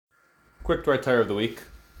Quick Dvar Torah of the week.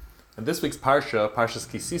 In this week's Parsha, Parshas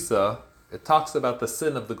Tisa, it talks about the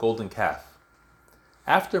sin of the golden calf.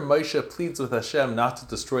 After Moshe pleads with Hashem not to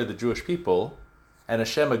destroy the Jewish people, and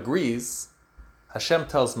Hashem agrees, Hashem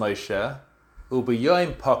tells Moshe,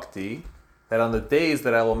 U'b'yoim pakti, that on the days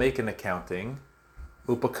that I will make an accounting,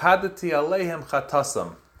 U'pakadati alehem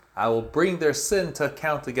chatasam, I will bring their sin to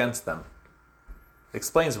account against them.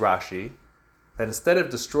 Explains Rashi, that instead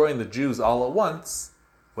of destroying the Jews all at once,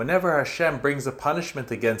 whenever Hashem brings a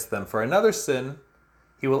punishment against them for another sin,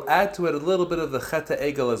 He will add to it a little bit of the Chet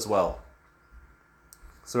HaEgel as well.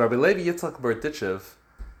 So Rabbi Levi Yitzchak Berditchev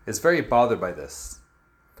is very bothered by this.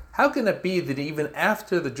 How can it be that even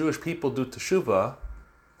after the Jewish people do teshuvah,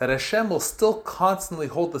 that Hashem will still constantly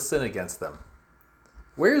hold the sin against them?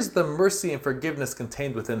 Where is the mercy and forgiveness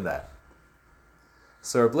contained within that?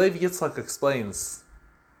 So Rabbi Levi Yitzchak explains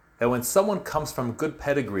that when someone comes from good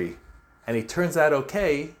pedigree and he turns out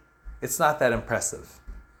okay, it's not that impressive.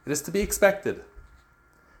 It is to be expected.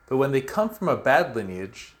 But when they come from a bad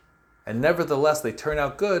lineage, and nevertheless they turn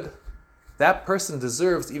out good, that person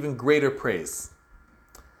deserves even greater praise.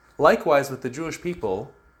 Likewise with the Jewish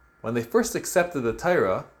people, when they first accepted the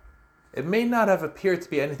Torah, it may not have appeared to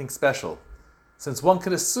be anything special, since one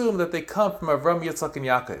could assume that they come from Avraham, Yitzchak, and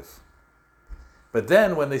Yaakov. But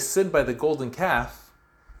then when they sinned by the golden calf,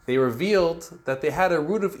 they revealed that they had a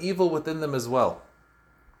root of evil within them as well.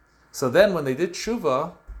 So then when they did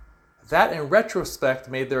tshuva, that in retrospect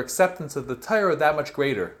made their acceptance of the Torah that much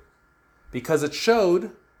greater, because it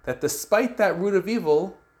showed that despite that root of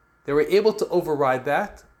evil, they were able to override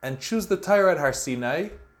that and choose the Torah at Har Sinai,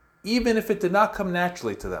 even if it did not come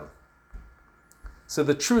naturally to them. So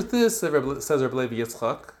the truth is, says Rabbi Levi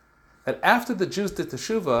Yitzchak, that after the Jews did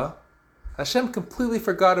teshuvah, Hashem completely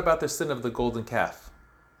forgot about their sin of the golden calf.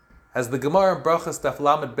 As the Gemara in Brachas Daf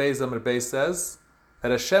Lamed Beis Amud Beis says,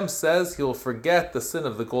 that Hashem says He will forget the sin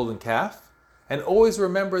of the golden calf and always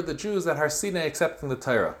remember the Jews at Har Sinai accepting the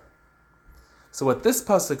Torah. So what this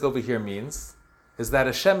pasuk over here means is that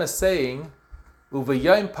Hashem is saying,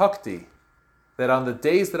 Uvayayim pakti, that on the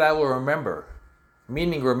days that I will remember,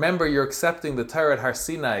 meaning remember you're accepting the Torah at Har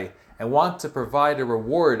Sinai and want to provide a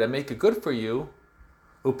reward and make it good for you,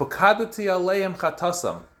 upakadati aleim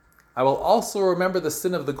chatasam, I will also remember the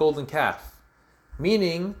sin of the golden calf,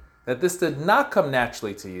 meaning that this did not come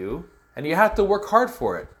naturally to you, and you had to work hard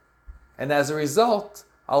for it. And as a result,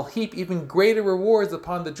 I'll heap even greater rewards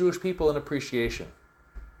upon the Jewish people in appreciation.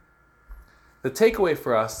 The takeaway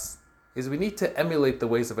for us is we need to emulate the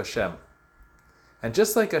ways of Hashem. And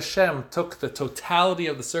just like Hashem took the totality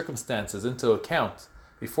of the circumstances into account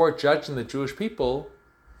before judging the Jewish people,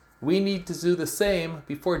 we need to do the same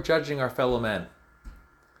before judging our fellow men.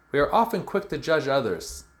 We are often quick to judge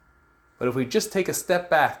others, but if we just take a step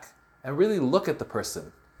back and really look at the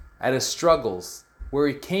person, at his struggles, where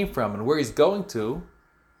he came from and where he's going to,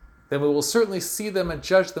 then we will certainly see them and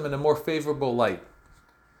judge them in a more favorable light.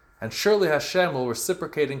 And surely Hashem will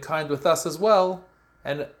reciprocate in kind with us as well,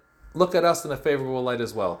 and look at us in a favorable light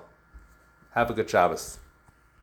as well. Have a good Shabbos.